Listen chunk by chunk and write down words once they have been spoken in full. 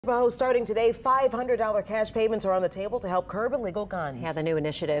Starting today, $500 cash payments are on the table to help curb illegal guns. Yeah, the new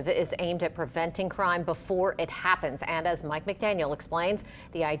initiative is aimed at preventing crime before it happens. And as Mike McDaniel explains,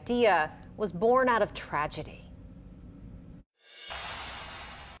 the idea was born out of tragedy.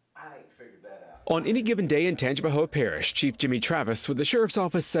 On any given day in Tangipahoa Parish, Chief Jimmy Travis with the Sheriff's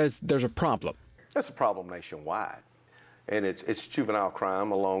Office says there's a problem. That's a problem nationwide. And it's juvenile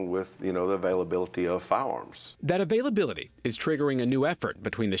crime along with, the availability of firearms. That availability is triggering a new effort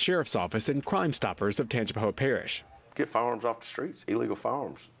between the Sheriff's Office and Crimestoppers of Tangipahoa Parish. Get firearms off the streets, illegal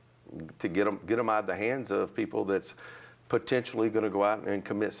firearms, to get them out of the hands of people that's potentially going to go out and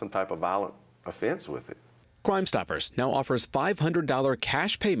commit some type of violent offense with it. Crimestoppers now offers $500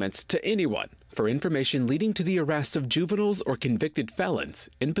 cash payments to anyone for information leading to the arrest of juveniles or convicted felons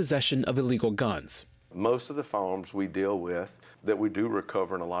in possession of illegal guns. Most of the firearms we deal with that we do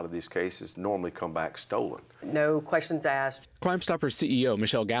recover in a lot of these cases normally come back stolen. No questions asked. Crimestoppers CEO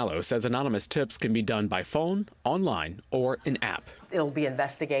Michelle Gallo says anonymous tips can be done by phone, online, or an app. It'll be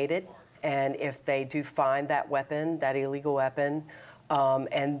investigated, and if they do find that weapon, that illegal weapon,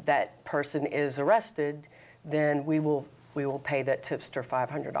 and that person is arrested, then we will pay that tipster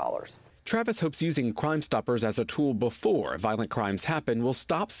 $500. Travis hopes using Crimestoppers as a tool before violent crimes happen will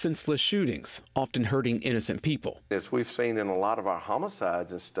stop senseless shootings, often hurting innocent people. As we've seen in a lot of our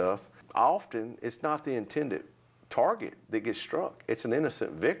homicides and stuff, often it's not the intended target that gets struck. It's an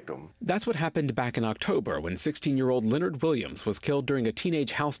innocent victim. That's what happened back in October when 16-year-old Leonard Williams was killed during a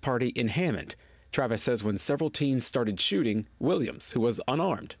teenage house party in Hammond. Travis says when several teens started shooting, Williams, who was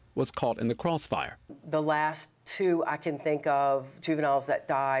unarmed, was caught in the crossfire. The last two I can think of juveniles that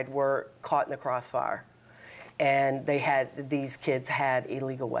died were caught in the crossfire, and these kids had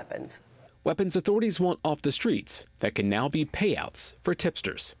illegal weapons. Weapons authorities want off the streets that can now be payouts for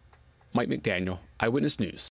tipsters. Mike McDaniel, Eyewitness News.